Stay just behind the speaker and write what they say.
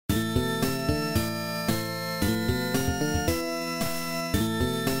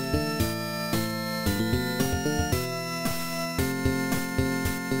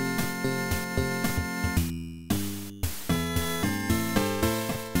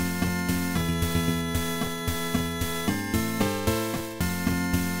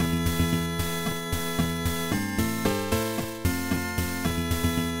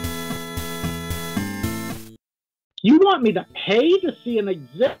You want me to pay to see an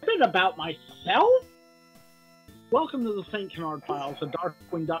exhibit about myself? Welcome to the St. Canard Files, a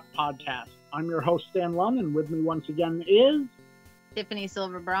Darkwing Duck podcast. I'm your host, Stan Lunn, and with me once again is... Tiffany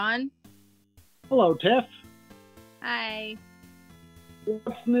Silverbraun. Hello, Tiff. Hi.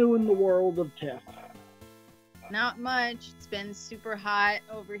 What's new in the world of Tiff? Not much. It's been super hot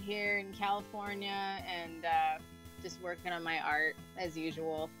over here in California, and just working on my art, as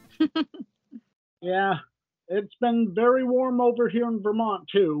usual. Yeah, it's been very warm over here in Vermont,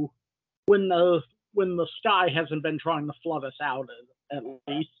 too, when the sky hasn't been trying to flood us out, at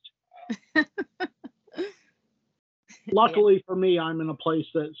least. Luckily for me, I'm in a place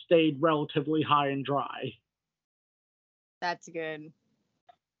that stayed relatively high and dry. That's good.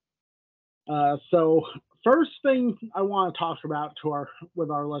 So, first thing I want to talk about with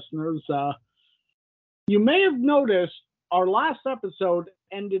our listeners, you may have noticed our last episode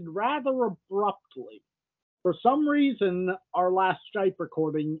ended rather abruptly. For some reason, our last Skype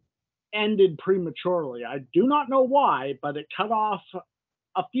recording ended prematurely. I do not know why, but it cut off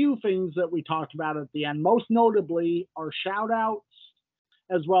a few things that we talked about at the end, most notably our shout-outs,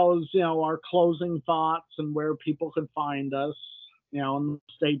 as well as, our closing thoughts and where people could find us, and the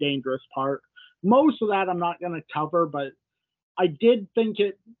Stay Dangerous part. Most of that I'm not going to cover, but I did think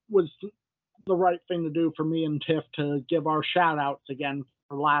it was the right thing to do for me and Tiff to give our shout-outs again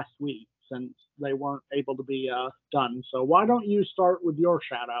for last week, since they weren't able to be done. So why don't you start with your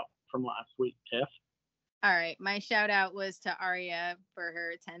shout-out from last week, Tiff? All right. My shout-out was to Aria for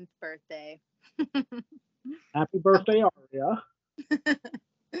her 10th birthday. Happy birthday, Aria.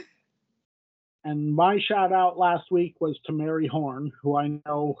 And my shout out last week was to Mary Horn, who I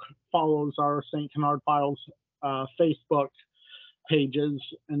know follows our St. Canard Files Facebook pages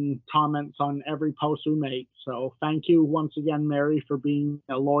and comments on every post we make. So thank you once again, Mary, for being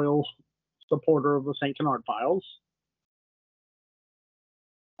a loyal supporter of the St. Canard Files.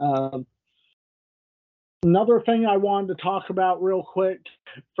 Another thing I wanted to talk about real quick,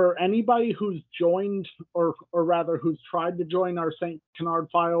 for anybody who's joined, or rather who's tried to join our St. Canard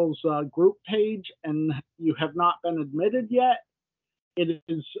Files group page and you have not been admitted yet, it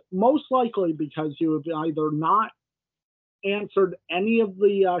is most likely because you have either not answered any of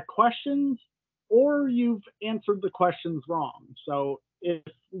the questions or you've answered the questions wrong. So if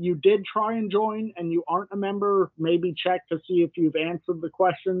you did try and join and you aren't a member, maybe check to see if you've answered the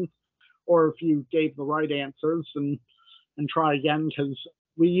questions or if you gave the right answers, and try again, because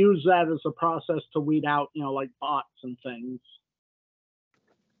we use that as a process to weed out, like bots and things.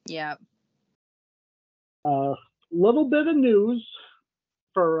 Yeah. Little bit of news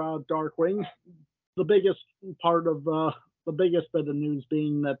for Darkwing. The biggest bit of news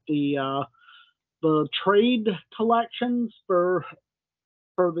being that the trade collections for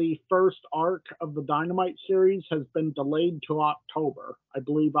the first arc of the Dynamite series has been delayed to October. I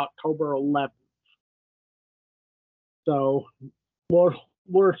believe October 11th. So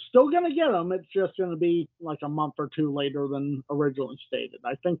we're still going to get them. It's just going to be like a month or two later than originally stated.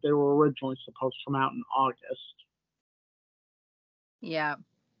 I think they were originally supposed to come out in August. Yeah.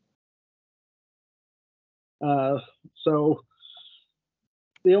 So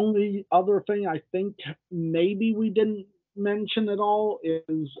the only other thing I think maybe we didn't mention at all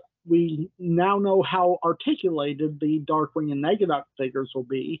is we now know how articulated the Darkwing and Negaduck figures will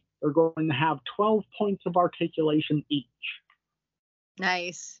be. They're going to have 12 points of articulation each.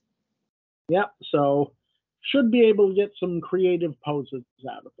 Nice. Yep, so should be able to get some creative poses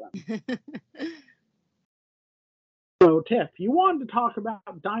out of them. So, Tiff, you wanted to talk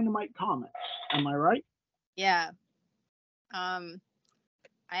about Dynamite comics, am I right? Yeah.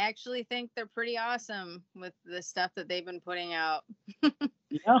 I actually think they're pretty awesome with the stuff that they've been putting out.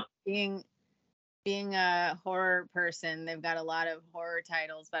 Yeah. Being a horror person, they've got a lot of horror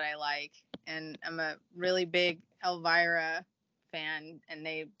titles that I like, and I'm a really big Elvira fan, and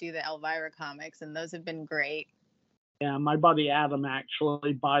they do the Elvira comics, and those have been great. Yeah, my buddy Adam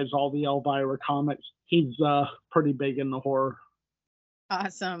actually buys all the Elvira comics. He's pretty big in the horror.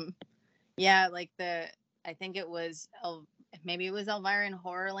 Awesome. Yeah, like I think it was maybe it was Elvira in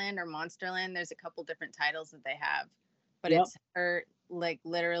Horrorland or Monsterland. There's a couple different titles that they have, but It's her like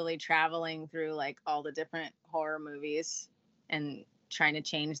literally traveling through like all the different horror movies and trying to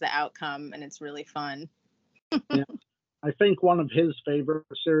change the outcome, and it's really fun. Yeah. I think one of his favorite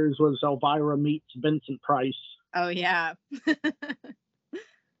series was Elvira meets Vincent Price. Oh yeah.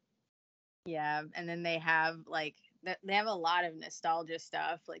 Yeah, and then they have they have a lot of nostalgia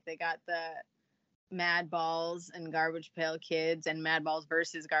stuff. Like they got the Mad Balls and Garbage Pail Kids and Mad Balls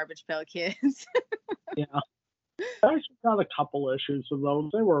versus Garbage Pail Kids. Yeah. I actually got a couple issues of those.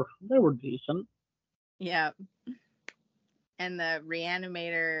 They were decent. Yeah. and the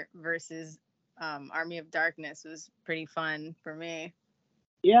Reanimator versus Army of Darkness was pretty fun for me.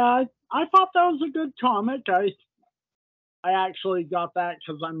 Yeah, I thought that was a good comic. I actually got that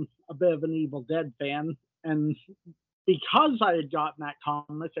because I'm a bit of an Evil Dead fan, and because I had gotten that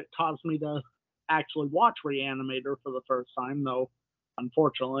comic, it caused me to actually watch Reanimator for the first time, though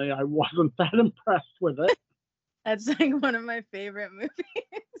unfortunately I wasn't that impressed with it. That's like one of my favorite movies.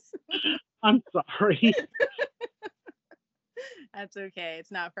 I'm sorry. That's okay.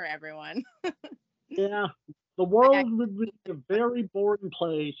 It's not for everyone. Yeah, the world would be a very boring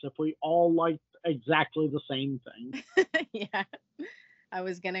place if we all liked exactly the same thing. Yeah. I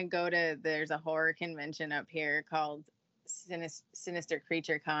was going to go to, there's a horror convention up here called Sinister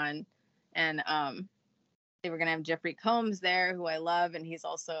Creature Con. And they were going to have Jeffrey Combs there, who I love. And he's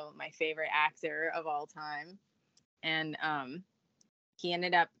also my favorite actor of all time. And he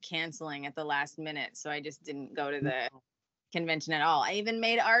ended up canceling at the last minute. So I just didn't go to the convention at all. I even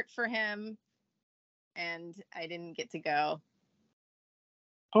made art for him and I didn't get to go.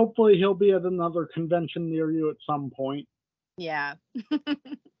 Hopefully he'll be at another convention near you at some point. Yeah.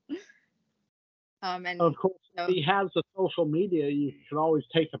 And of course, if he has the social media, you should always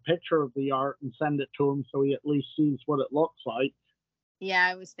take a picture of the art and send it to him so he at least sees what it looks like. Yeah,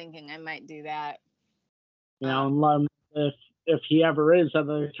 I was thinking I might do that. You know, and let him, if he ever is at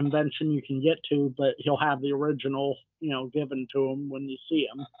a convention you can get to, but he'll have the original, given to him when you see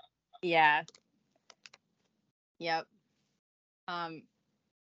him. Yeah. Yep.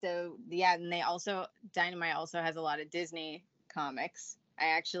 So yeah, and they also, Dynamite also has a lot of Disney comics. I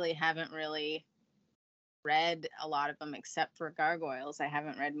actually haven't really read a lot of them except for Gargoyles. I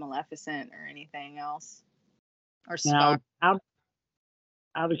haven't read Maleficent or anything else. Or Scar. Now,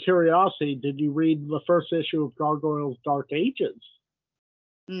 out of curiosity, did you read the first issue of Gargoyles Dark Ages?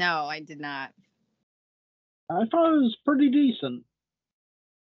 No, I did not. I thought it was pretty decent.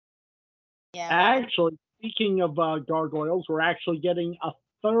 Yeah. Actually, speaking of Gargoyles, we're actually getting a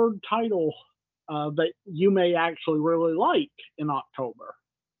third title that you may actually really like in October.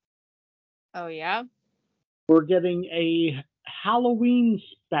 Oh, yeah? We're getting a Halloween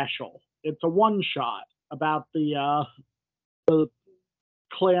special. It's a one-shot about the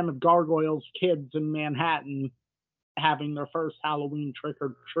clan of Gargoyles kids in Manhattan having their first Halloween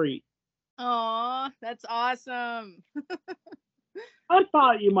trick-or-treat. Aw, that's awesome. I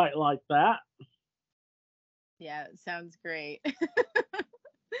thought you might like that. Yeah, it sounds great.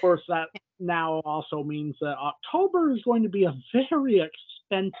 Of course, that now also means that October is going to be a very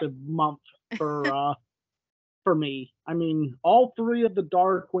expensive month for me. I mean, all three of the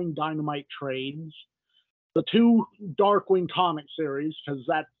Darkwing Dynamite trades, the two Darkwing comic series, because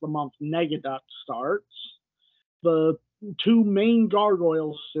that's the month Negaduck starts, the two main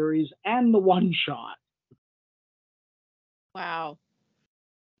Gargoyles series, and the one-shot. Wow.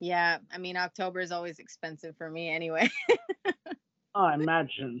 Yeah, I mean, October is always expensive for me anyway. I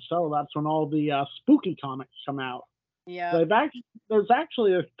imagine so. That's when all the spooky comics come out. Yeah. There's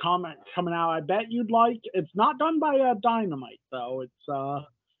actually a comic coming out I bet you'd like. It's not done by Dynamite, though. It's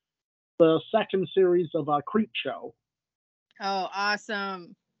the second series of Creepshow. Oh,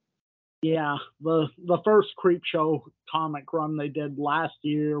 awesome. Yeah, the first Creepshow comic run they did last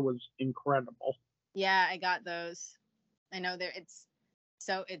year was incredible. Yeah, I got those. I know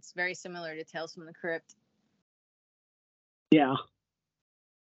it's very similar to Tales from the Crypt. Yeah.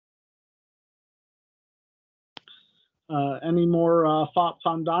 Any more thoughts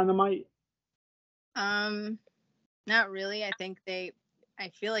on Dynamite? Not really. I think I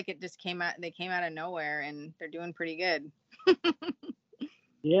feel like it just they came out of nowhere and they're doing pretty good.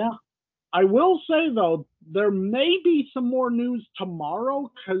 Yeah. I will say, though, there may be some more news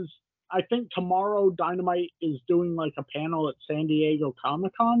tomorrow because I think tomorrow Dynamite is doing like a panel at San Diego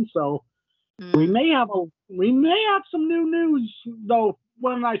Comic-Con, so we may have some new news, though.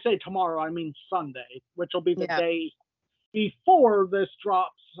 When I say tomorrow, I mean Sunday, which will be the day before this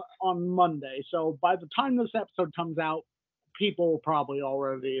drops on Monday. So by the time this episode comes out, people will probably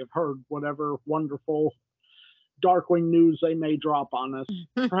already have heard whatever wonderful Darkwing news they may drop on us.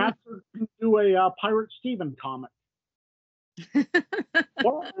 Perhaps we can do a Pirate Steven comic.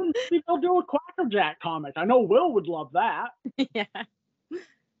 Or maybe they'll do a Quackerjack comic. I know Will would love that. Yeah.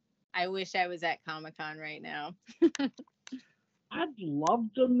 I wish I was at Comic-Con right now. I'd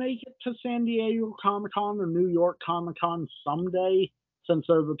love to make it to San Diego Comic-Con or New York Comic-Con someday, since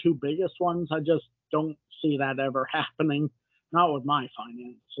they're the two biggest ones. I just don't see that ever happening. Not with my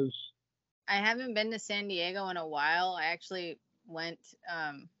finances. I haven't been to San Diego in a while. I actually went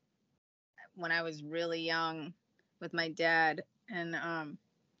when I was really young with my dad, and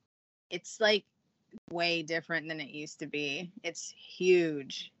it's like way different than it used to be. It's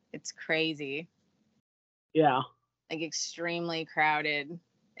huge. It's crazy. Yeah. Like extremely crowded.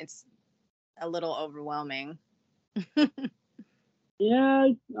 It's a little overwhelming. Yeah,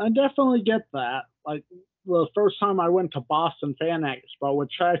 I definitely get that. Like the first time I went to Boston Fan Expo,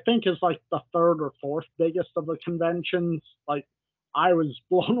 which I think is like the third or fourth biggest of the conventions, like I was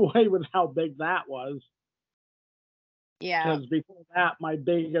blown away with how big that was. Yeah. Because before that, my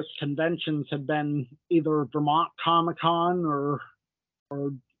biggest conventions had been either Vermont Comic Con or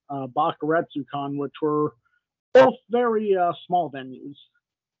Bakuretsu Con, which were both very small venues.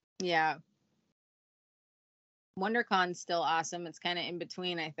 Yeah. WonderCon's still awesome. It's kind of in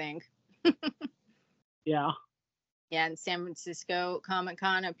between, I think. Yeah. Yeah, and San Francisco Comic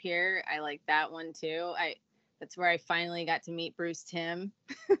Con up here, I like that one too. That's where I finally got to meet Bruce Timm.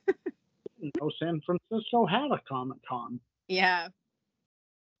 San Francisco had a Comic Con. Yeah.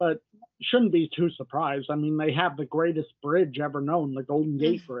 But shouldn't be too surprised. I mean, they have the greatest bridge ever known, the Golden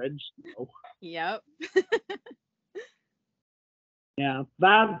Gate Bridge. So. Yep. Yeah,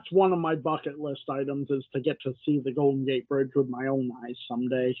 that's one of my bucket list items is to get to see the Golden Gate Bridge with my own eyes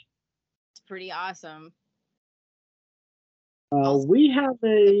someday. It's pretty awesome. We have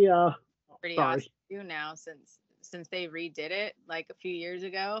a pretty awesome too now since they redid it like a few years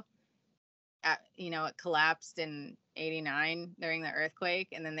ago. It collapsed in '89 during the earthquake,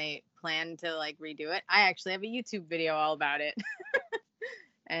 and then they planned to like redo it. I actually have a YouTube video all about it.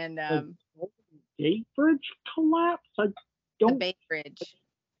 And the Gate Bridge collapse. I don't. The Bay Bridge.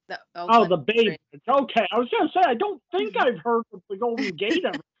 The Bay Bridge. Okay, I was gonna say I don't think I've heard of the Golden Gate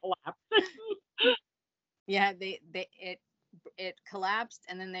ever collapsing. Yeah, it collapsed,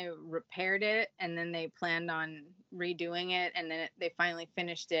 and then they repaired it, and then they planned on redoing it, and then they finally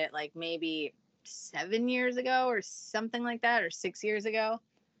finished it like maybe 7 years ago or something like that, or 6 years ago.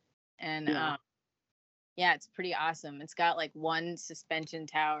 And yeah, it's pretty awesome. It's got like one suspension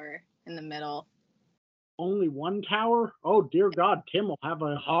tower in the middle. Only one tower? Oh dear God, Tim will have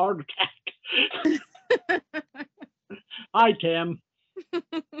a heart attack. Hi, Tim.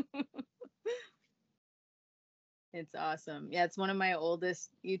 It's awesome. Yeah, it's one of my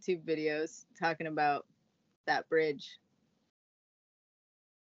oldest YouTube videos talking about that bridge.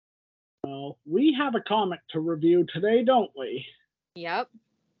 Well, we have a comic to review today, don't we? Yep.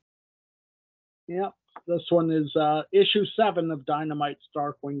 Yep. This one is issue 7 of Dynamite's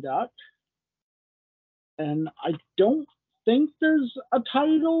Darkwing Duck. And I don't think there's a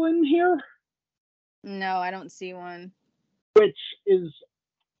title in here. No, I don't see one. Which is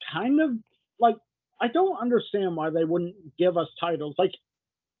kind of like, I don't understand why they wouldn't give us titles. Like,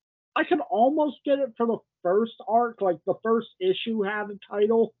 I could almost get it for the first arc. Like, the first issue had a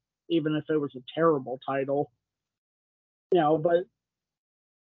title, even if it was a terrible title. But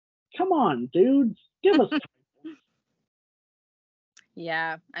come on, dudes, give us titles.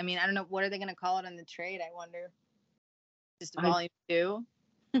 Yeah, I mean, I don't know. What are they going to call it on the trade, I wonder? Just volume 2?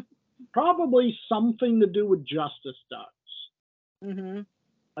 Probably something to do with Justice Ducks. Mm-hmm.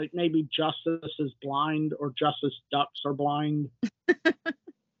 Like maybe Justice is blind or Justice Ducks are blind.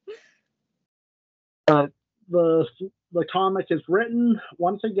 But the comic is written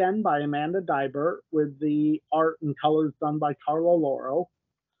once again by Amanda Dibert with the art and colors done by Carlo Loro.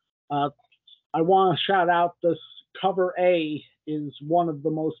 I want to shout out this cover A is one of the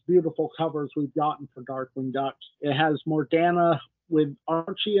most beautiful covers we've gotten for Darkwing Duck. It has Morgana with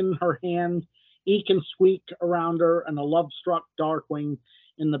Archie in her hand, Eek and Squeak around her, and a love-struck Darkwing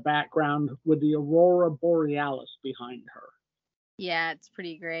in the background with the Aurora Borealis behind her. Yeah, it's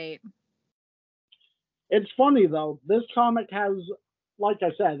pretty great. It's funny, though. This comic has, like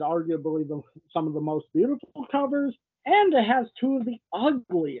I said, arguably some of the most beautiful covers, and it has two of the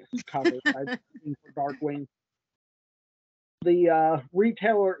ugliest covers I've seen for Darkwing. The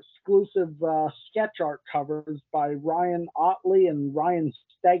retailer exclusive sketch art covers by Ryan Otley and Ryan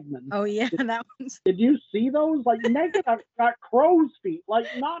Stegman. Oh yeah, that one's. Did you see those? Like Megan got crow's feet, like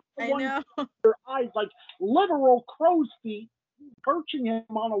not the one with your eyes, like literal crow's feet perching him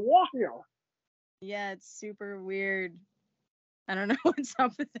on a wire. Yeah, it's super weird. I don't know what's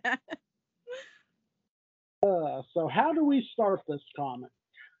up with that. So how do we start this comic?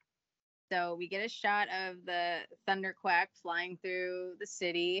 So we get a shot of the Thunderquack flying through the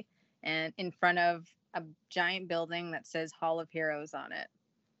city and in front of a giant building that says Hall of Heroes on it.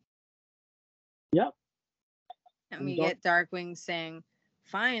 Yep. And we get Darkwing saying,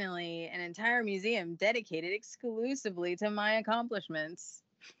 "Finally, an entire museum dedicated exclusively to my accomplishments."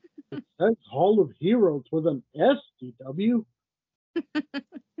 It says Hall of Heroes with an SDW.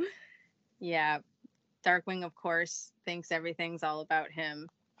 Yeah. Darkwing, of course, thinks everything's all about him.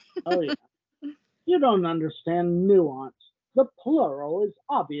 Oh, yeah. You don't understand nuance. The plural is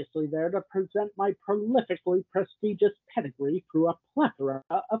obviously there to present my prolifically prestigious pedigree through a plethora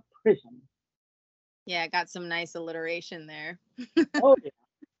of prisms. Yeah, got some nice alliteration there. Oh, yeah.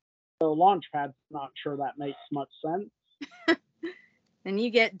 The Launchpad's not sure that makes much sense. Then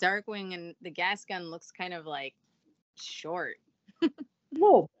you get Darkwing, and the gas gun looks kind of like short. A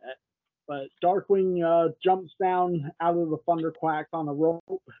little bit. But Darkwing jumps down out of the thunderquack on a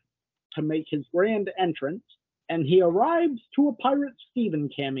rope to make his grand entrance, and he arrives to a Pirate Steven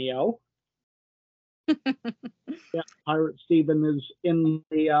cameo. Yeah, Pirate Steven is in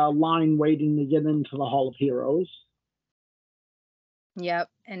the line waiting to get into the Hall of Heroes. Yep.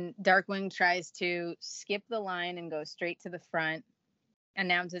 And Darkwing tries to skip the line and go straight to the front,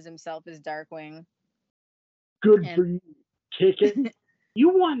 announces himself as Darkwing. Good for you, ticket. You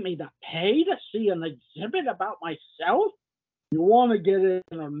want me to pay to see an exhibit about myself? You want to get in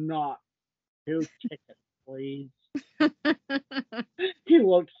or not? 2 tickets, please. He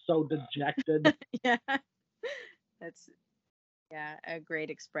looks so dejected. Yeah. That's a great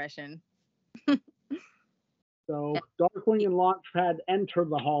expression. So Darkwing and Launchpad enter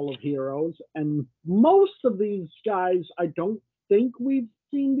the Hall of Heroes, and most of these guys I don't think we've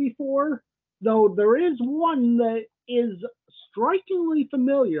seen before, though there is one that is strikingly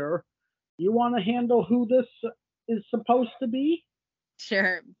familiar. You want to handle who this is supposed to be?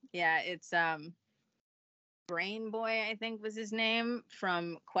 Sure. Yeah, it's Brain Boy, I think was his name,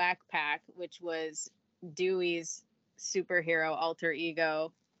 from Quack Pack, which was Dewey's superhero alter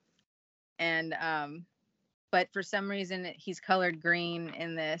ego. And but for some reason he's colored green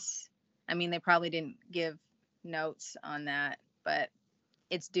in this. I mean, they probably didn't give notes on that, but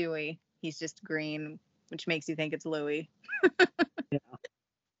it's Dewey. He's just green, which makes you think it's Louie. Yeah.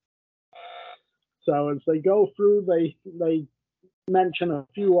 So as they go through, they mention a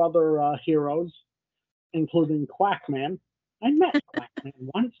few other heroes, including Quackman. I met Quackman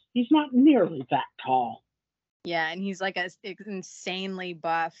once. He's not nearly that tall. Yeah, and he's like a insanely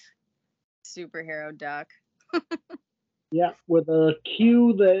buff superhero duck. Yeah, with a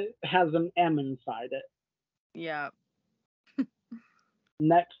Q that has an M inside it. Yeah.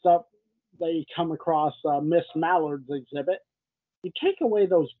 Next up, they come across Miss Mallard's exhibit. You take away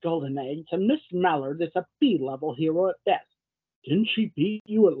those golden eggs, and Miss Mallard is a B-level hero at best. Didn't she beat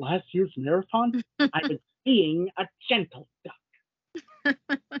you at last year's marathon? I was being a gentle duck.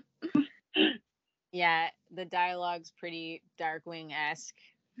 Yeah, the dialogue's pretty Darkwing-esque.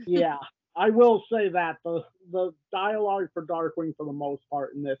 Yeah, I will say that the dialogue for Darkwing, for the most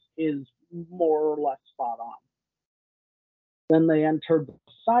part, in this is more or less spot on. Then they enter the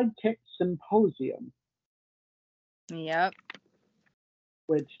Sidekick Symposium. Yep.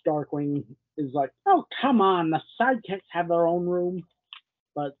 Which Darkwing is like, oh, come on, the sidekicks have their own room.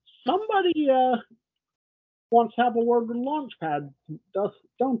 But somebody wants to have a word with Launchpad,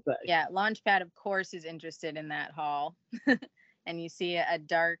 don't they? Yeah, Launchpad, of course, is interested in that hall. And you see a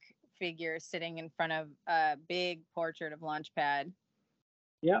dark figure sitting in front of a big portrait of Launchpad.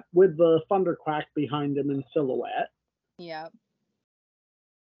 Yep, with the Thunderquack behind him in silhouette. Yep.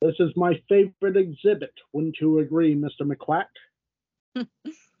 This is my favorite exhibit. Wouldn't you agree, Mr. McQuack?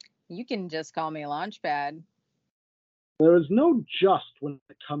 You can just call me Launchpad. There is no just when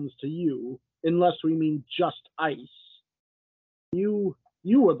it comes to you, unless we mean just ice. You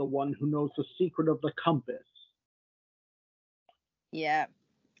are the one who knows the secret of the compass. Yeah.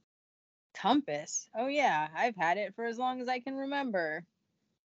 Compass? Oh, yeah. I've had it for as long as I can remember.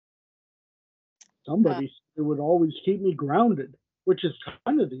 Somebody said it would always keep me grounded, which is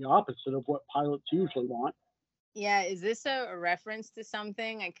kind of the opposite of what pilots usually want. Yeah, is this a reference to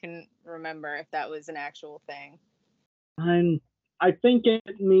something? I couldn't remember if that was an actual thing. And I think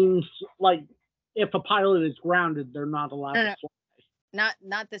it means, like, if a pilot is grounded, they're not allowed to fly.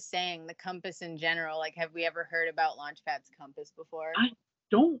 Not the saying, the compass in general. Like, have we ever heard about Launchpad's compass before? I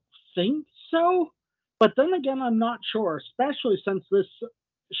don't think so. But then again, I'm not sure, especially since this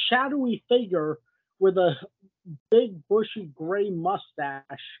shadowy figure with a big, bushy, gray mustache,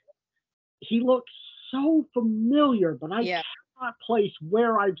 he looks so familiar, but I cannot place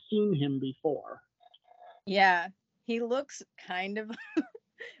where I've seen him before. Yeah, he looks kind of,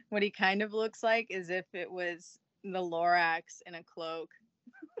 what he kind of looks like is if it was the Lorax in a cloak.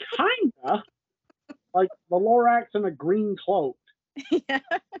 Kinda. Like the Lorax in a green cloak. Yeah.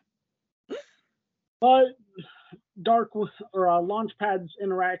 But Launchpad's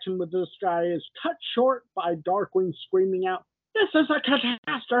interaction with this guy is cut short by Darkwing screaming out, "This is a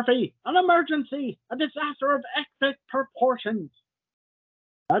catastrophe! An emergency! A disaster of epic proportions!"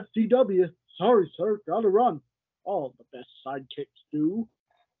 That's DW. Sorry, sir. Gotta run. All the best sidekicks do.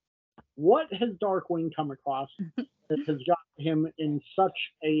 what has Darkwing come across that has got him in such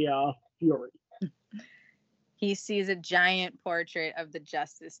a fury? He sees a giant portrait of the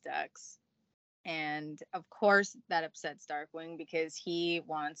Justice Ducks. And of course, that upsets Darkwing because he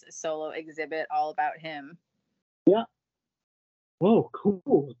wants a solo exhibit all about him. Yeah. Whoa,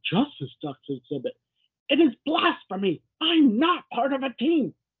 cool. Justice Ducks exhibit. It is blasphemy. I'm not part of a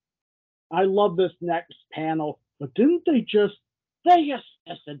team. I love this next panel, but didn't they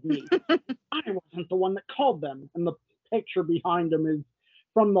assisted me. I wasn't the one that called them. And the picture behind them is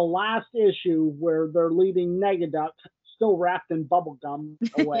from the last issue where they're leading Negaduck, still wrapped in bubblegum,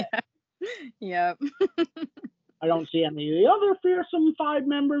 away. Yep. I don't see any of the other Fearsome Five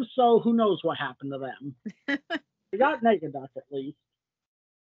members, so who knows what happened to them. We got Negaduck at least.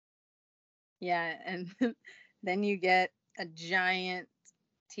 Yeah, and then you get a giant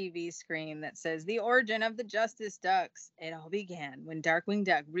TV screen that says the origin of the Justice Ducks. It all began when Darkwing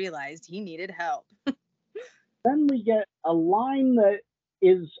Duck realized he needed help. Then we get a line that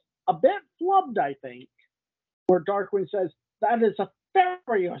is a bit flubbed, I think, where Darkwing says, that is a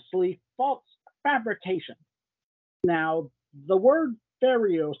variously false fabrication. Now, the word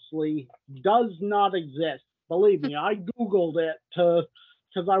variously does not exist. Believe me, I Googled it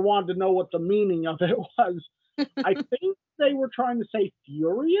because I wanted to know what the meaning of it was. I think they were trying to say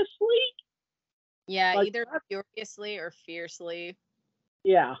furiously. Yeah, like either furiously or fiercely.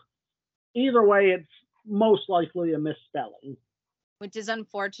 Yeah. Either way, it's most likely a misspelling. Which is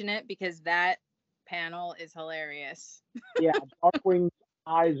unfortunate because that panel is hilarious. Yeah, Darkwing's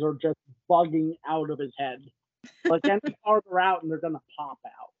eyes are just bugging out of his head. Like any farther out and they're going to pop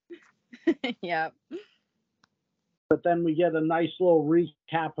out. Yep. But then we get a nice little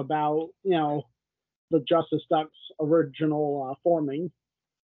recap about, the Justice Ducks original forming,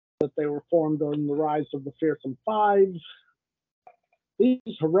 that they were formed during the rise of the Fearsome Five. These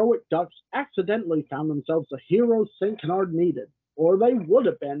heroic ducks accidentally found themselves a hero's St. Canard needed, or they would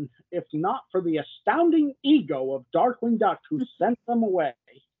have been, if not for the astounding ego of Darkwing Duck who sent them away.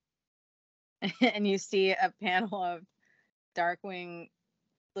 And you see a panel of Darkwing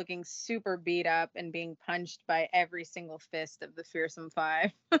looking super beat up and being punched by every single fist of the Fearsome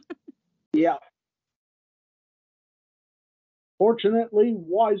Five. Yeah. Fortunately,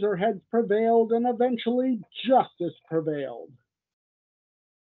 wiser heads prevailed, and eventually justice prevailed.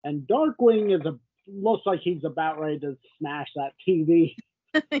 And Darkwing looks like he's about ready to smash that TV,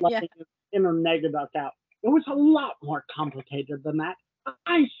 letting his inner Negaduck out. It was a lot more complicated than that.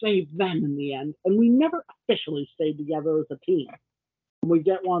 I saved them in the end, and we never officially stayed together as a team. We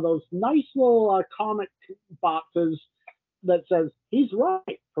get one of those nice little comic boxes that says, he's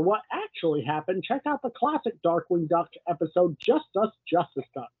right. For what actually happened, check out the classic Darkwing Duck episode, Just Us Justice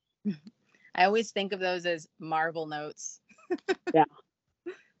Ducks. I always think of those as Marvel notes. Yeah.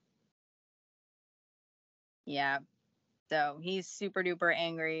 Yeah. So he's super duper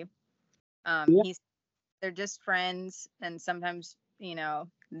angry. They're just friends, and sometimes,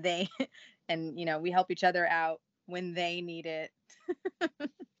 they and we help each other out when they need it.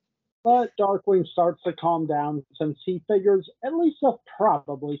 But Darkwing starts to calm down since he figures at least they'll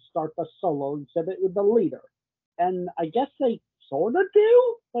probably start the solo exhibit with the leader. And I guess they sort of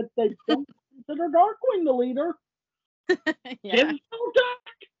do, but they don't consider Darkwing the leader. Yeah. Gizmo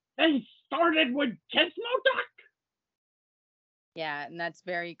Duck? They started with Gizmo Duck? Yeah, and that's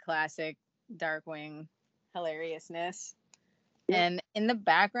very classic Darkwing hilariousness. Yeah. And in the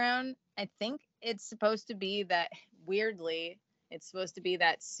background, I think it's supposed to be that, weirdly, it's supposed to be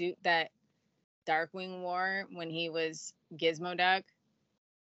that suit that Darkwing wore when he was Gizmo Duck.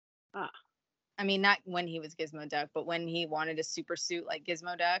 I mean, not when he was Gizmo Duck, but when he wanted a super suit like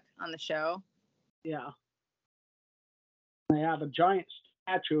Gizmo Duck on the show. Yeah. They have a giant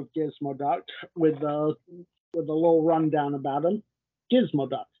statue of Gizmo Duck with a little rundown about him. Gizmo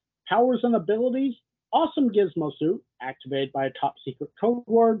Duck. Powers and abilities. Awesome Gizmo suit, activated by a top secret code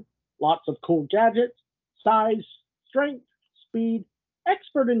word. Lots of cool gadgets. Size, strength, speed,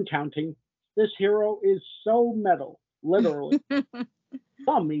 expert in counting. This hero is so metal, literally.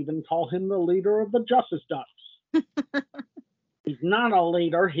 Some even call him the leader of the Justice Ducks. He's not a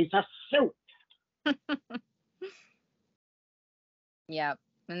leader, he's a suit. Yep.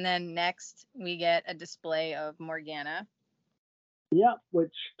 And then next we get a display of Morgana. Yep,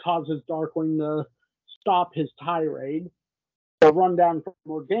 which causes Darkwing to stop his tirade. The rundown from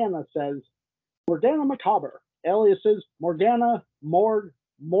Morgana says, Morgana Macabre, aliases Morgana, Morg,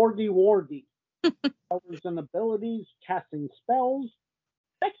 Morgy Wargy. Powers and abilities, casting spells,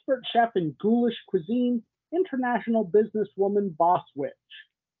 expert chef in ghoulish cuisine, international businesswoman boss witch.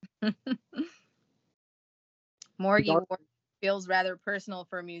 Morgy feels rather personal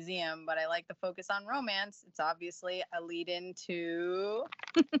for a museum, but I like the focus on romance. It's obviously a lead into.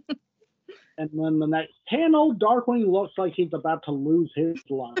 And then the next panel, Darkwing looks like he's about to lose his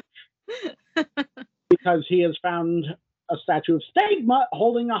lunch because he has found a statue of Stigma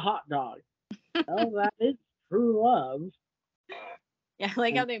holding a hot dog. Well, that is true love. Yeah, I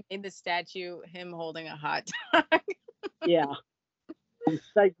like how they made the statue him holding a hot dog. Yeah. And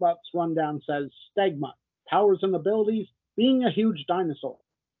Stegmutt's rundown says, Stegmutt, powers and abilities, being a huge dinosaur.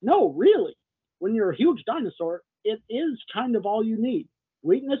 No, really. When you're a huge dinosaur, it is kind of all you need.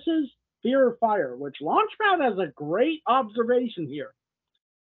 Weaknesses, fear of fire, which Launchpad has a great observation here.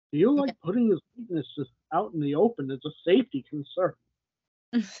 Do you like putting his weaknesses out in the open as a safety concern?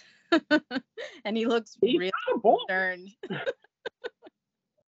 And he looks really concerned.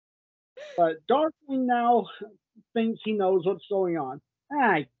 But Darkwing now thinks he knows what's going on.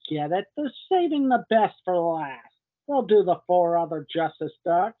 I get it. They're saving the best for last. They'll do the 4 other Justice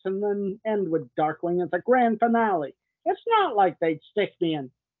Ducks and then end with Darkwing as a grand finale. It's not like they'd stick me in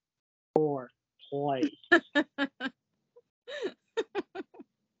 4th place.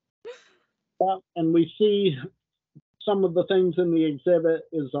 Well, and we see some of the things in the exhibit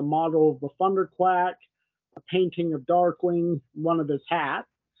is a model of the Thunderquack, a painting of Darkwing, one of his hats.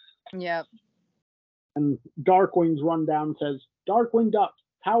 Yep. And Darkwing's rundown says, Darkwing Duck,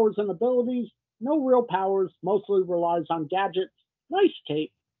 powers and abilities, no real powers, mostly relies on gadgets, nice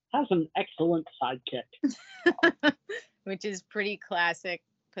cape, has an excellent sidekick. Which is pretty classic,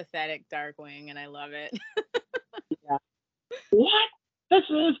 pathetic Darkwing, and I love it. Yeah. What? This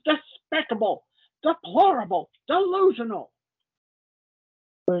is despicable, deplorable, delusional.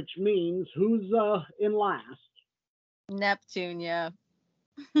 Which means who's in last? Neptunia.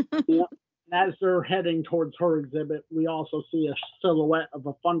 Yeah. As they're heading towards her exhibit, we also see a silhouette of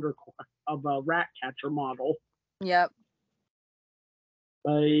a rat catcher model. Yep.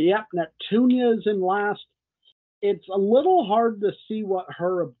 Yep, Neptunia is in last. It's a little hard to see what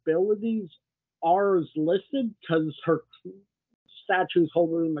her abilities are as listed because her statue's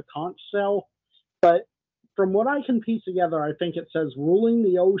holding the conch shell. But from what I can piece together, I think it says ruling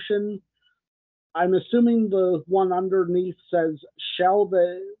the ocean. I'm assuming the one underneath says shell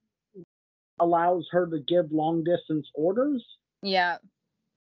that allows her to give long distance orders. Yeah.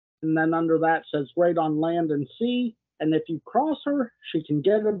 And then under that says great on land and sea. And if you cross her, she can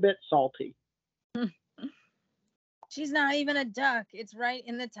get a bit salty. She's not even a duck. It's right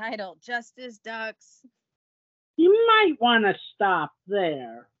in the title. Justice Ducks. You might want to stop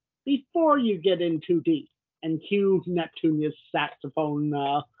there before you get in too deep and cue Neptunia's saxophone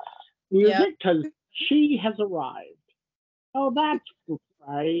music because she has arrived. Oh, that's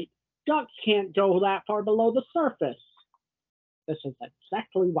right. Ducks can't go that far below the surface. This is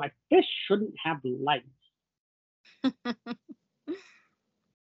exactly why fish shouldn't have legs.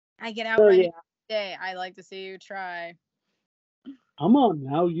 I get out every day. I like to see you try. Come on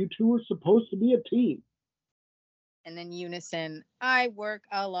now, you two are supposed to be a team. And then unison, I work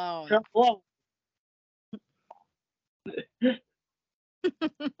alone.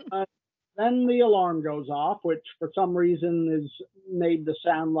 Then the alarm goes off, which for some reason is made to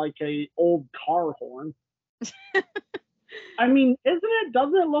sound like a old car horn. I mean, isn't it?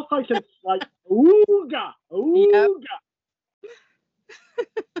 Doesn't it look like it's like ooga, ooga?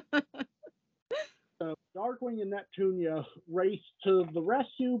 Yep. So Darkwing and Neptunia race to the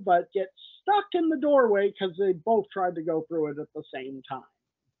rescue, but get stuck in the doorway because they both tried to go through it at the same time.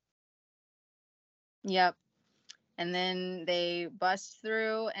 Yep. And then they bust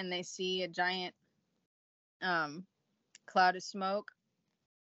through and they see a giant cloud of smoke.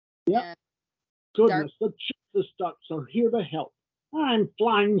 Yep. Goodness, the Justice Ducks are here to help. I'm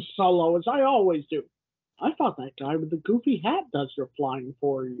flying solo as I always do. I thought that guy with the goofy hat does your flying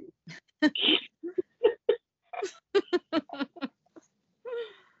for you.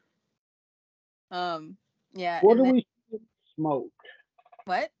 Yeah. What do we see in the smoke?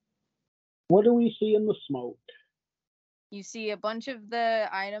 What? What do we see in the smoke? You see a bunch of the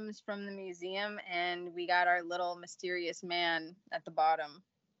items from the museum, and we got our little mysterious man at the bottom.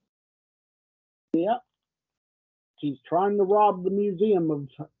 Yep. He's trying to rob the museum of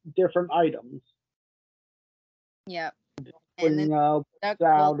different items. Yep. And then Duck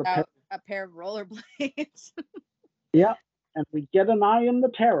pulls out a pair of rollerblades. Yep. And we get an I am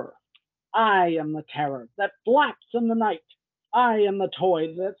the terror. I am the terror that flaps in the night. I am the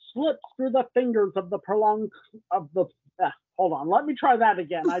toy that slips through the fingers of the prolonged of the. Hold on, let me try that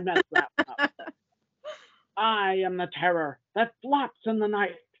again. I messed that up. I am the terror that flaps in the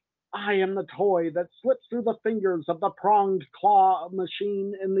night. I am the toy that slips through the fingers of the pronged claw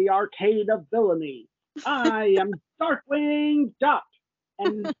machine in the arcade of villainy. I am Darkwing Duck,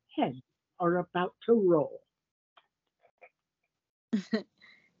 and heads are about to roll.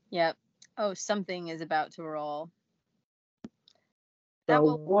 Yep. Oh, something is about to roll. That So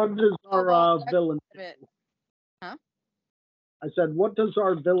will what does our Cobalt Duck villain a bit. Huh? I said, what does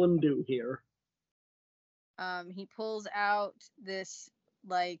our villain do here? He pulls out this,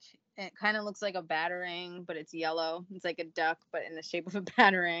 like, it kind of looks like a batarang, but it's yellow. It's like a duck, but in the shape of a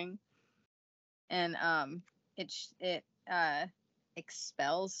batarang. And it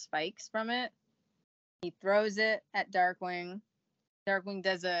expels spikes from it. He throws it at Darkwing. Darkwing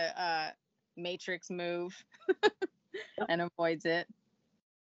does a Matrix move and avoids it.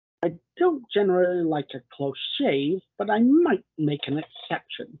 I don't generally like a close shave, but I might make an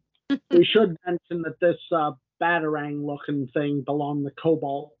exception. We should mention that this batarang-looking thing belonged to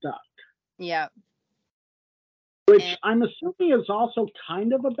Cobalt Duck, Yeah. which And I'm assuming is also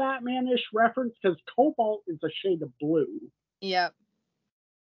kind of a Batman-ish reference because Cobalt is a shade of blue. yep.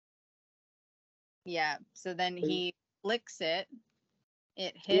 Yeah. So then he flicks it.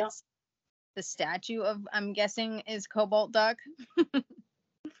 It Yep. hits the statue of, I'm guessing, is Cobalt Duck.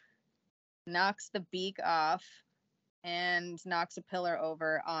 Knocks the beak off and knocks a pillar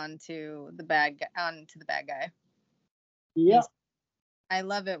over onto the bad guy. Yep. I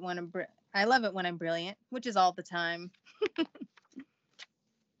love it when I'm brilliant, which is all the time.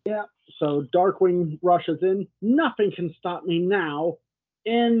 Yeah, so Darkwing rushes in. Nothing can stop me now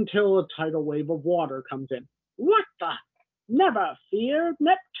until a tidal wave of water comes in. What the? Never fear,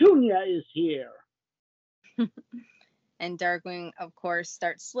 Neptunia is here. And Darkwing, of course,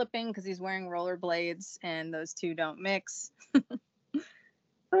 starts slipping because he's wearing rollerblades, and those two don't mix. I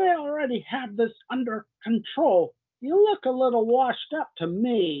already have this under control. You look a little washed up to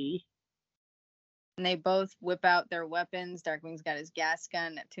me. And they both whip out their weapons. Darkwing's got his gas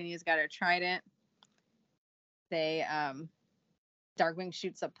gun. Neptunia's got her trident. Darkwing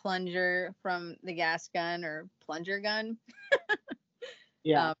shoots a plunger from the gas gun or plunger gun.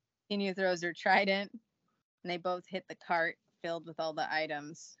 Yeah. Neptunia throws her trident. And they both hit the cart filled with all the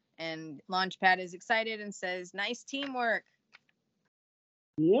items. And Launchpad is excited and says, "Nice teamwork."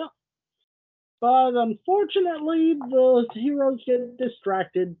 Yeah. But unfortunately, the heroes get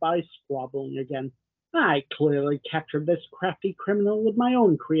distracted by squabbling again. I clearly captured this crafty criminal with my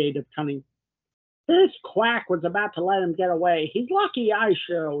own creative cunning. This quack was about to let him get away. He's lucky I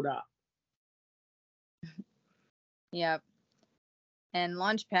showed up. Yep. And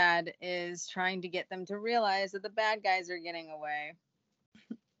Launchpad is trying to get them to realize that the bad guys are getting away.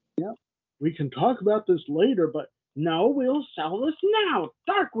 Yep. We can talk about this later, but no, we'll sell this now.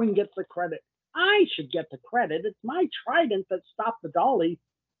 Darkwing gets the credit. I should get the credit. It's my trident that stopped the dolly.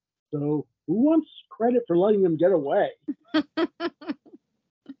 So who wants credit for letting them get away?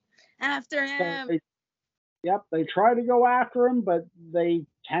 After him. They try to go after him, but they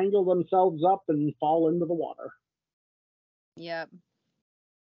tangle themselves up and fall into the water. Yep.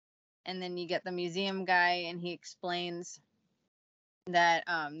 And then you get the museum guy, and he explains that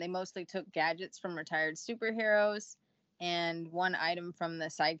they mostly took gadgets from retired superheroes and one item from the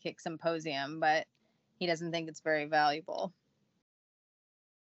Sidekick Symposium, but he doesn't think it's very valuable.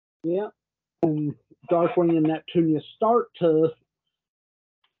 Yeah. And Darkwing and Neptunia start to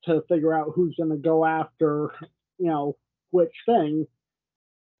figure out who's going to go after, which thing.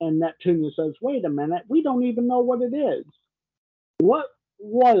 And Neptunia says, wait a minute, we don't even know what it is. What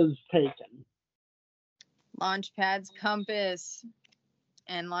was taken? Launchpad's compass.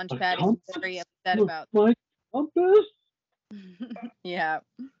 And Launchpad is very upset about my compass? Yeah,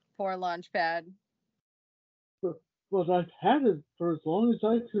 poor Launchpad. But I've had it for as long as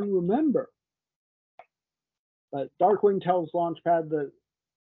I can remember. But Darkwing tells Launchpad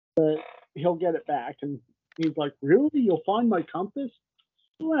that he'll get it back, and he's like, really? You'll find my compass?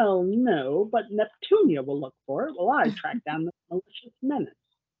 Well, no, but Neptunia will look for it while I track down the malicious menace.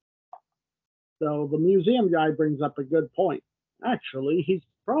 So the museum guy brings up a good point. Actually, he's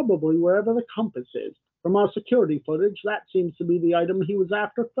probably wherever the compass is. From our security footage, that seems to be the item he was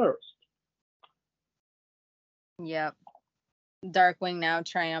after first. Yep. Darkwing now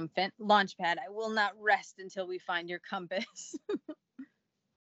triumphant. Launchpad, I will not rest until we find your compass.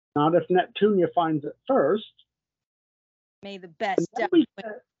 Not if Neptunia finds it first. May the best.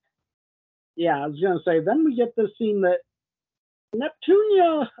 Yeah, I was going to say, then we get this scene that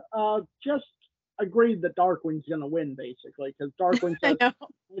Neptunia just agreed that Darkwing's going to win, basically, because Darkwing says,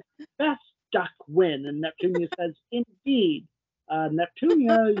 best duck win, and Neptunia says, indeed.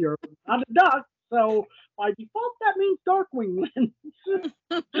 Neptunia, you're not a duck, so by default, that means Darkwing wins.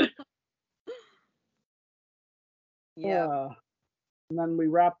 Yeah. And then then we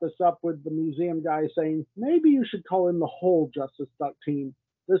wrap this up with the museum guy saying, maybe you should call in the whole Justice Duck team.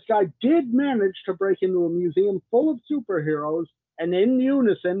 This guy did manage to break into a museum full of superheroes, and in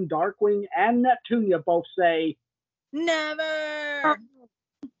unison, Darkwing and Neptunia both say, never!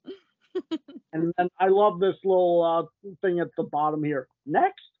 And then I love this little thing at the bottom here.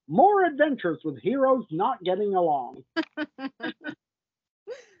 Next, more adventures with heroes not getting along.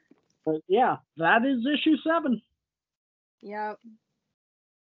 But yeah, that is issue 7. Yep.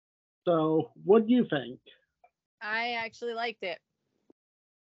 So, what do you think? I actually liked it.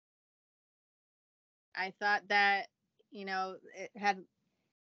 I thought that,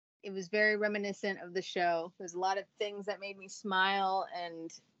 it was very reminiscent of the show. There's a lot of things that made me smile,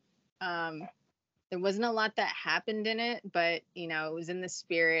 and there wasn't a lot that happened in it, but, it was in the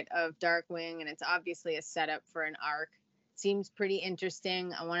spirit of Darkwing, and it's obviously a setup for an arc. Seems pretty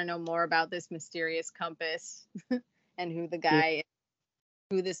interesting. I want to know more about this mysterious compass and who the guy is,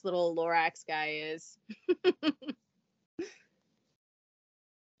 who this little Lorax guy is.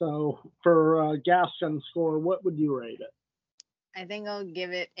 So, for Gaston's score, what would you rate it? I think I'll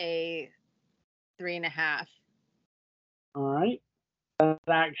give it a 3.5. All right. That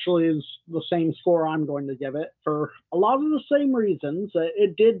actually is the same score I'm going to give it for a lot of the same reasons.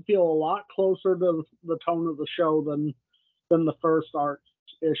 It did feel a lot closer to the tone of the show than the first arc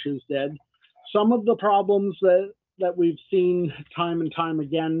issues did. Some of the problems that we've seen time and time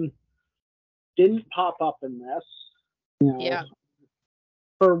again didn't pop up in this. Yeah.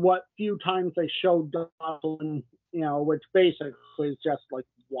 For what few times they showed Jocelyn, which basically is just like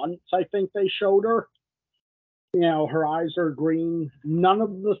once I think they showed her. Her eyes are green. None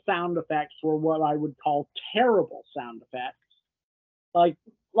of the sound effects were what I would call terrible sound effects. Like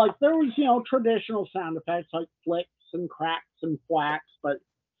there was, traditional sound effects like flicks and cracks and whacks, but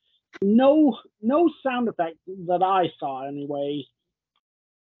no sound effect that I saw anyway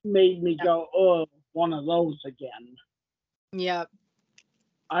made me go, oh, one of those again. Yep.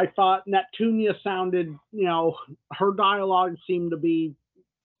 I thought Neptunia sounded, her dialogue seemed to be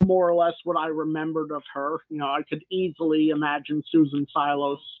more or less what I remembered of her. I could easily imagine Susan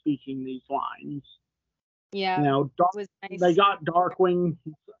Silos speaking these lines. Yeah. Nice. They got Darkwing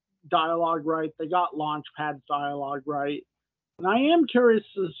dialogue right. They got Launchpad's dialogue right. And I am curious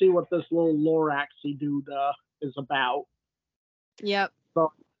to see what this little Loraxy dude is about. Yep.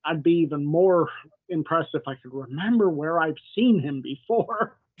 So I'd be even more impressed if I could remember where I've seen him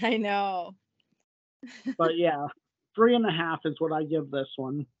before. I know. But yeah, 3.5 is what I give this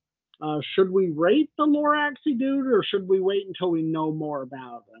one. Should we rate the Loraxy dude, or should we wait until we know more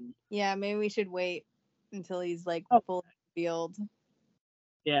about him? Yeah, maybe we should wait until he's like full revealed.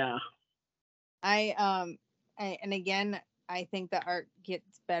 Yeah. And again, I think the art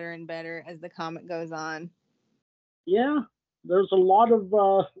gets better and better as the comic goes on. Yeah, there's a lot of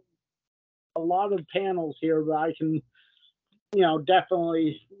panels here that I can,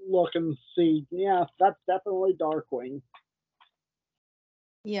 definitely look and see. Yeah, that's definitely Darkwing.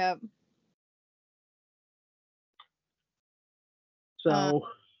 Yep. So.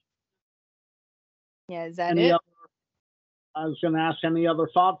 Yeah, is that it? I was going to ask, any other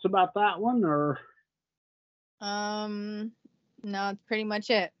thoughts about that one, or? No, it's pretty much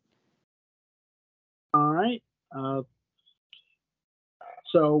it. All right.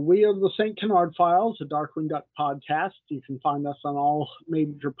 So we are the St. Canard Files, a Darkwing Duck podcast. You can find us on all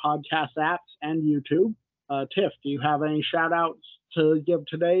major podcast apps and YouTube. Tiff, do you have any shout outs to give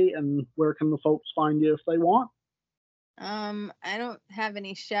today, and where can the folks find you if they want? I don't have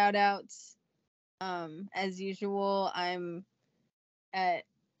any shout outs. As usual, I'm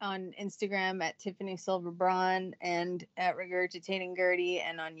on Instagram at Tiffany Silverbraun and at Regurgitating Gertie,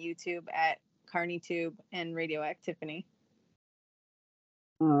 and on YouTube at CarneyTube and Radioact Tiffany.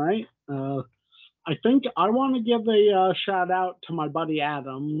 All right. I think I want to give a shout out to my buddy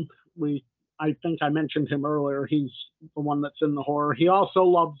Adam. I think I mentioned him earlier. He's the one that's in the horror. He also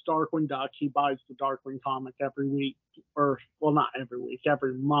loves Darkwing Duck. He buys the Darkwing comic every week, or well, not every week,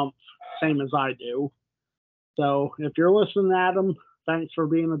 every month, same as I do. So if you're listening, Adam, thanks for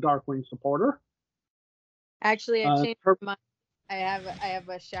being a Darkwing supporter. Actually, I changed my. I have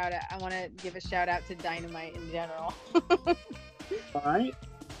a shout out. I want to give a shout out to Dynamite in general. All right.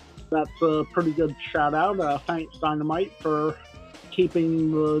 That's a pretty good shout out. Thanks, Dynamite, for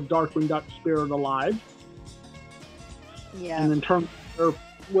keeping the Darkwing Duck spirit alive. Yeah. And in terms of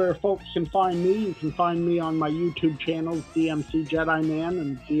where folks can find me, you can find me on my YouTube channels, DMC Jedi Man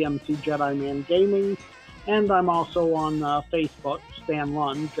and DMC Jedi Man Gaming. And I'm also on Facebook, Stan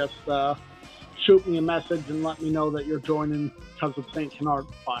Lund. Just shoot me a message and let me know that you're joining because of St. Canard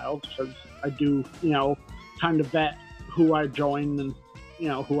Files, because I do, kind of vet who I join and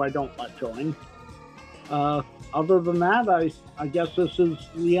who I don't let join. Other than that, I guess this is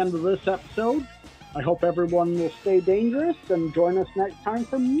the end of this episode. I hope everyone will stay dangerous and join us next time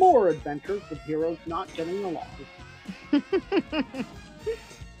for more adventures with heroes not getting along.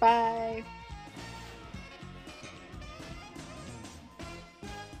 Bye.